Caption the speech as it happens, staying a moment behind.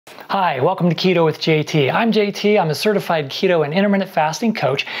Hi, welcome to Keto with JT. I'm JT, I'm a certified keto and intermittent fasting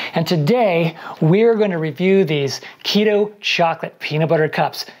coach, and today we're going to review these keto chocolate peanut butter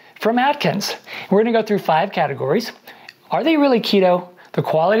cups from Atkins. We're going to go through 5 categories. Are they really keto? The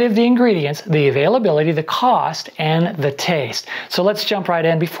quality of the ingredients, the availability, the cost, and the taste. So let's jump right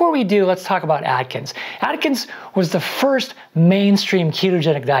in. Before we do, let's talk about Atkins. Atkins was the first mainstream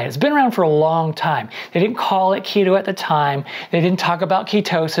ketogenic diet. It's been around for a long time. They didn't call it keto at the time. They didn't talk about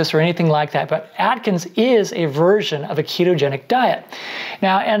ketosis or anything like that, but Atkins is a version of a ketogenic diet.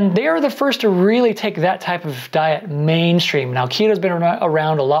 Now, and they're the first to really take that type of diet mainstream. Now, keto's been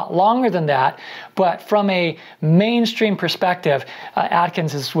around a lot longer than that, but from a mainstream perspective,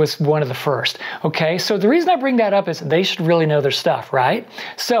 Atkins was one of the first, okay? So the reason I bring that up is they should really know their stuff, right?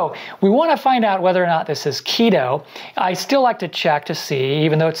 So we want to find out whether or not this is keto. I still like to check to see,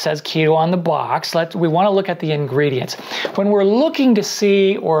 even though it says keto on the box, we want to look at the ingredients. When we're looking to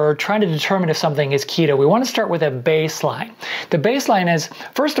see or trying to determine if something is keto, we want to start with a baseline. The baseline is,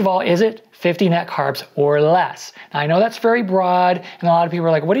 first of all, is it 50 net carbs or less? Now, I know that's very broad, and a lot of people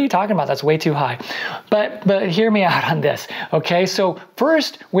are like, what are you talking about? That's way too high. But hear me out on this, okay? So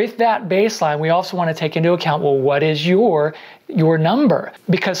first, with that baseline, we also want to take into account, well, what is your number?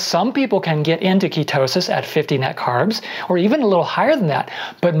 Because some people can get into ketosis at 50 net carbs or even a little higher than that,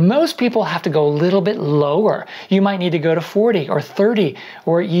 but most people have to go a little bit lower. You might need to go to 40 or 30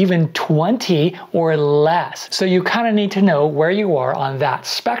 or even 20 or less. So you kind of need to know where you are on that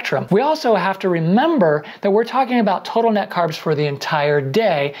spectrum. We also have to remember that we're talking about total net carbs for the entire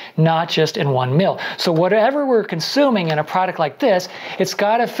day, not just in one meal. So whatever we're consuming in a product like this, it's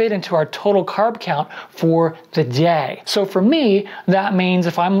got to fit into our total carb count for the day. So for me, that means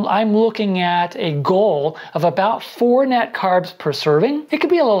if I'm looking at a goal of about 4 net carbs per serving, it could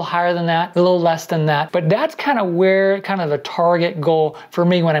be a little higher than that, a little less than that, but that's kind of the target goal for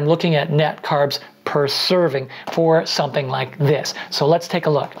me when I'm looking at net carbs per serving for something like this. So let's take a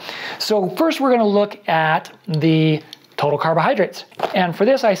look. So first we're going to look at the total carbohydrates. And for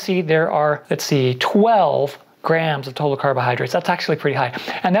this I see there are, 12 grams of total carbohydrates. That's actually pretty high.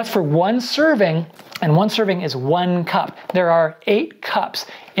 And that's for one serving, and one serving is 1 cup. There are 8 cups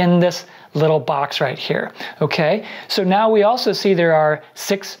in this little box right here, okay? So now we also see there are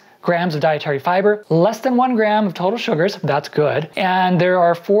 6 grams of dietary fiber, less than 1 gram of total sugars, that's good. And there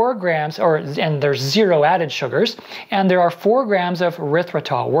are 4 grams, and there's 0 added sugars, and there are 4 grams of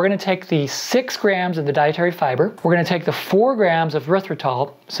erythritol. We're gonna take the 6 grams of the dietary fiber, we're gonna take the 4 grams of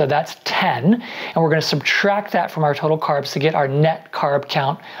erythritol, so that's 10, and we're gonna subtract that from our total carbs to get our net carb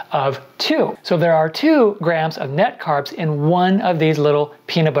count of 2. So there are 2 grams of net carbs in one of these little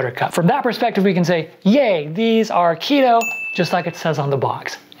peanut butter cups. From that perspective, we can say, yay, these are keto, just like it says on the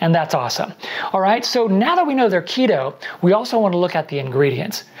box. And that's awesome. All right, so now that we know they're keto, we also want to look at the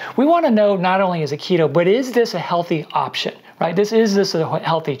ingredients. We want to know not only is it keto, but is this a healthy option, right? Is this a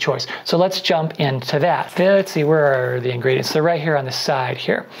healthy choice? So let's jump into that. Let's see, where are the ingredients? They're right here on the side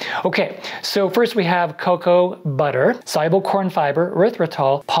here. Okay, so first we have cocoa butter, soluble corn fiber,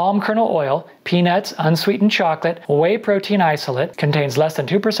 erythritol, palm kernel oil, peanuts, unsweetened chocolate, whey protein isolate, contains less than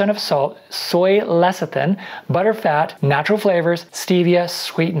 2% of salt, soy lecithin, butterfat, natural flavors, stevia,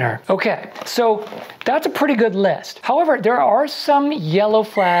 sweetener. Okay, so that's a pretty good list. However, there are some yellow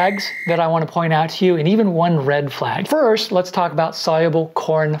flags that I want to point out to you, and even one red flag. First, let's talk about soluble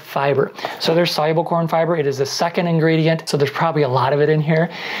corn fiber. So there's soluble corn fiber. It is the second ingredient, so there's probably a lot of it in here.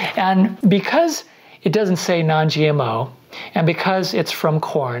 And because it doesn't say non-GMO, and because it's from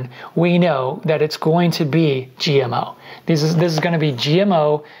corn, we know that it's going to be GMO. This is going to be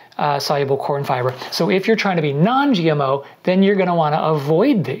GMO soluble corn fiber. So if you're trying to be non-GMO, then you're going to want to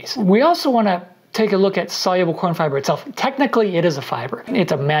avoid these. We also want to take a look at soluble corn fiber itself. Technically, it is a fiber.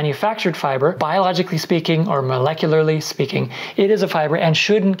 It's a manufactured fiber. Biologically speaking or molecularly speaking, it is a fiber and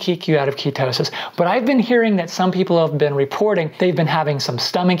shouldn't kick you out of ketosis. But I've been hearing that some people have been reporting they've been having some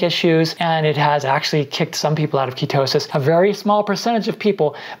stomach issues, and it has actually kicked some people out of ketosis. A very small percentage of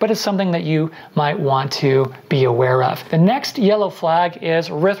people, but it's something that you might want to be aware of. The next yellow flag is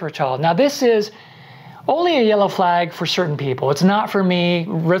erythritol. Now this is only a yellow flag for certain people. It's not for me.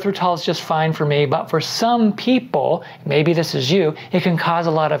 Erythritol is just fine for me, but for some people, maybe this is you, it can cause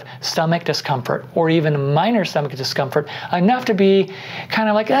a lot of stomach discomfort or even minor stomach discomfort, enough to be kind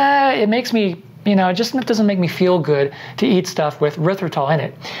of like, it makes me, it just doesn't make me feel good to eat stuff with erythritol in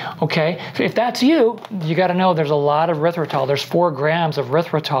it, okay? So if that's you, you gotta know there's a lot of erythritol. There's 4 grams of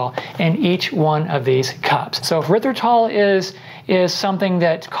erythritol in each one of these cups. So if erythritol is something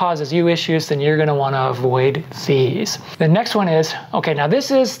that causes you issues, then you're gonna wanna avoid these. The next one is, okay, now this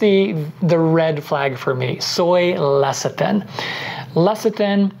is the red flag for me, soy lecithin.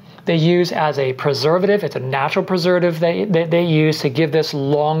 Lecithin they use as a preservative. It's a natural preservative they use to give this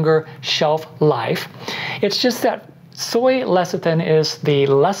longer shelf life. It's just that soy lecithin is the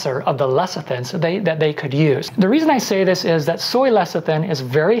lesser of the lecithins that they could use. The reason I say this is that soy lecithin is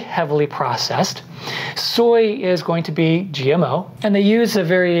very heavily processed. Soy is going to be GMO, and they use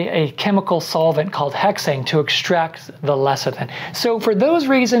a chemical solvent called hexane to extract the lecithin. So for those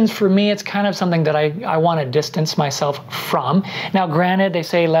reasons, for me, it's kind of something that I want to distance myself from. Now, granted, they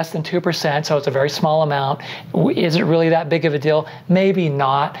say less than 2%, so it's a very small amount. Is it really that big of a deal? Maybe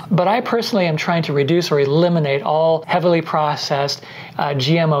not. But I personally am trying to reduce or eliminate all heavily processed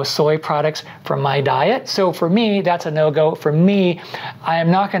GMO soy products from my diet. So for me, that's a no-go. For me, I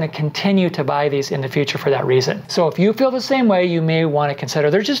am not going to continue to buy these in the future for that reason. So if you feel the same way, you may want to consider.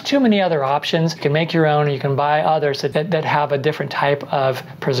 There's just too many other options. You can make your own, or you can buy others that have a different type of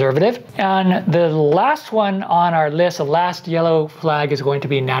preservative. And the last one on our list, the last yellow flag, is going to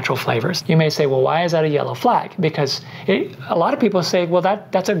be natural flavors. You may say, well, why is that a yellow flag? Because a lot of people say, well,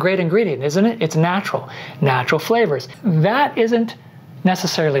 that's a great ingredient, isn't it? It's natural flavors. That isn't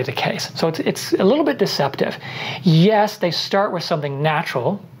necessarily the case. So it's a little bit deceptive. Yes, they start with something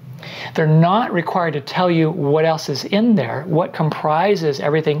natural. They're not required to tell you what else is in there, what comprises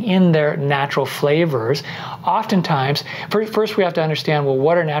everything in their natural flavors. Oftentimes, first we have to understand, well,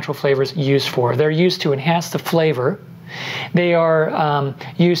 what are natural flavors used for? They're used to enhance the flavor. They are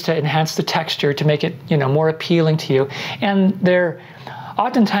used to enhance the texture, to make it, more appealing to you. And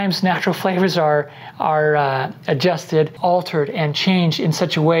oftentimes natural flavors are adjusted, altered, and changed in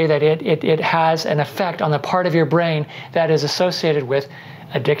such a way that it has an effect on the part of your brain that is associated with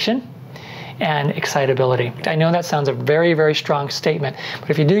addiction and excitability. I know that sounds a very, very strong statement, but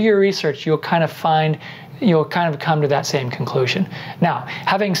if you do your research, you'll kind of come to that same conclusion. Now,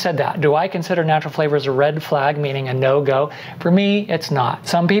 having said that, do I consider natural flavors a red flag, meaning a no-go? For me, it's not.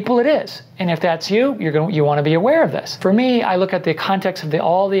 Some people it is. And if that's you, you want to be aware of this. For me, I look at the context of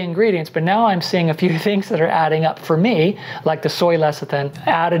all the ingredients, but now I'm seeing a few things that are adding up for me, like the soy lecithin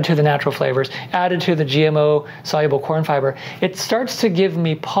added to the natural flavors, added to the GMO soluble corn fiber. It starts to give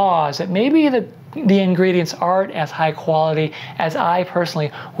me pause that maybe the ingredients aren't as high quality as I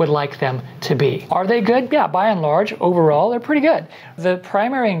personally would like them to be. Are they good? Yeah, by and large, overall, they're pretty good. The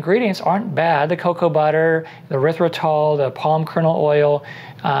primary ingredients aren't bad. The cocoa butter, the erythritol, the palm kernel oil,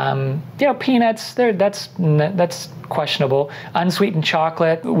 peanuts, that's questionable. Unsweetened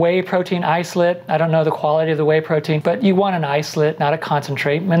chocolate, whey protein isolate. I don't know the quality of the whey protein, but you want an isolate, not a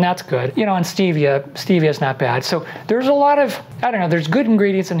concentrate, and that's good. And stevia is not bad. So there's a lot of, there's good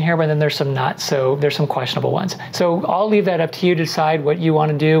ingredients in here, but then there's some not, so there's some questionable ones. So I'll leave that up to you to decide what you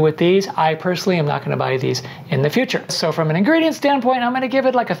want to do with these. I personally am not going to buy these in the future. So from an ingredient standpoint, I'm going to give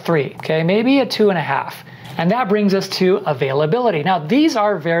it like a 3, okay? Maybe a 2.5. And that brings us to availability. Now, these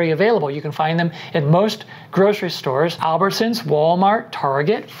are very available. You can find them in most grocery stores, Albertsons, Walmart,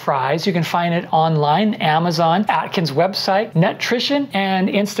 Target, Fry's. You can find it online, Amazon, Atkins website, Nutrition, and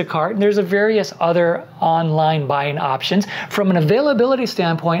Instacart. And there's various other online buying options. From an availability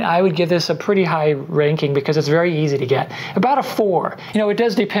standpoint, I would give this a pretty high ranking because it's very easy to get. About a 4. It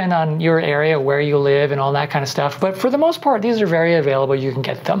does depend on your area, where you live, and all that kind of stuff. But for the most part, these are very available. You can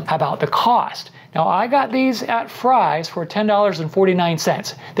get them. How about the cost? Now, I got these at Fry's for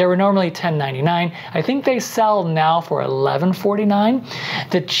 $10.49. They were normally $10.99. I think they sell now for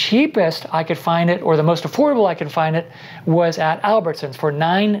 $11.49. The cheapest I could find it, or the most affordable I could find it, was at Albertsons for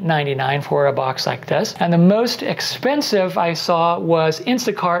 $9.99 for a box like this. And the most expensive I saw was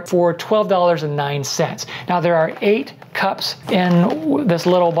Instacart for $12.09. Now, there are 8 cups in this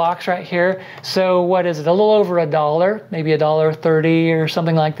little box right here. So what is it? A little over $1, maybe $1.30 or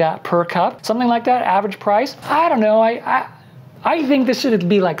something like that per cup. Something like that, average price. I don't know. I think this should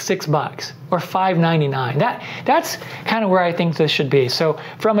be like $6 or $5.99. That's kind of where I think this should be. So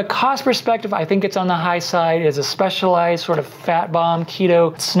from a cost perspective, I think it's on the high side. It's a specialized sort of fat bomb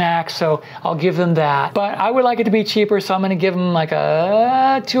keto snack, so I'll give them that. But I would like it to be cheaper, so I'm going to give them like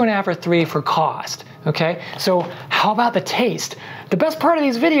a 2.5 or 3 for cost. Okay, so how about the taste? The best part of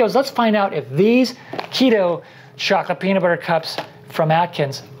these videos, let's find out if these keto chocolate peanut butter cups from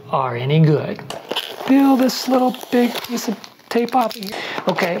Atkins are any good. Feel this little big piece of tape off here.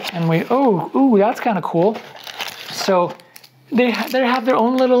 Okay, and that's kind of cool. So they have their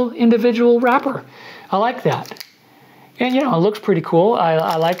own little individual wrapper. I like that. And it looks pretty cool.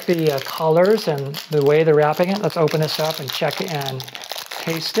 I like the colors and the way they're wrapping it. Let's open this up and check it and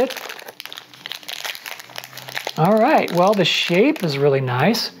taste it. All right, well, the shape is really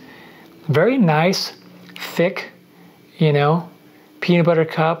nice. Very nice, thick, peanut butter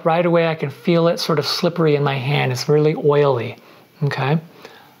cup. Right away, I can feel it sort of slippery in my hand. It's really oily, okay?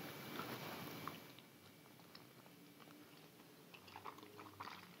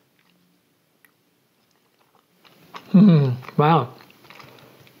 Wow.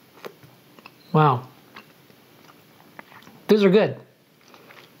 Wow. These are good.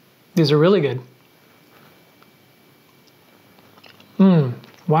 These are really good.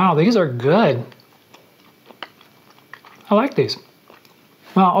 Wow, these are good. I like these.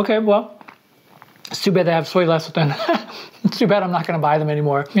 Well, okay, well, it's too bad they have soy lecithin. It's too bad I'm not going to buy them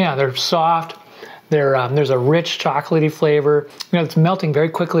anymore. Yeah, they're soft. There's a rich chocolatey flavor. You know, it's melting very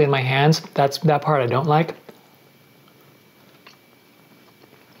quickly in my hands. That part I don't like.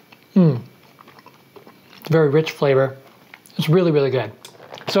 It's a very rich flavor. It's really, really good.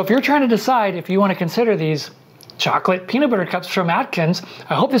 So if you're trying to decide if you want to consider these chocolate peanut butter cups from Atkins,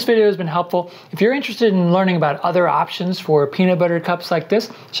 I hope this video has been helpful. If you're interested in learning about other options for peanut butter cups like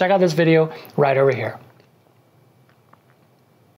this, check out this video right over here.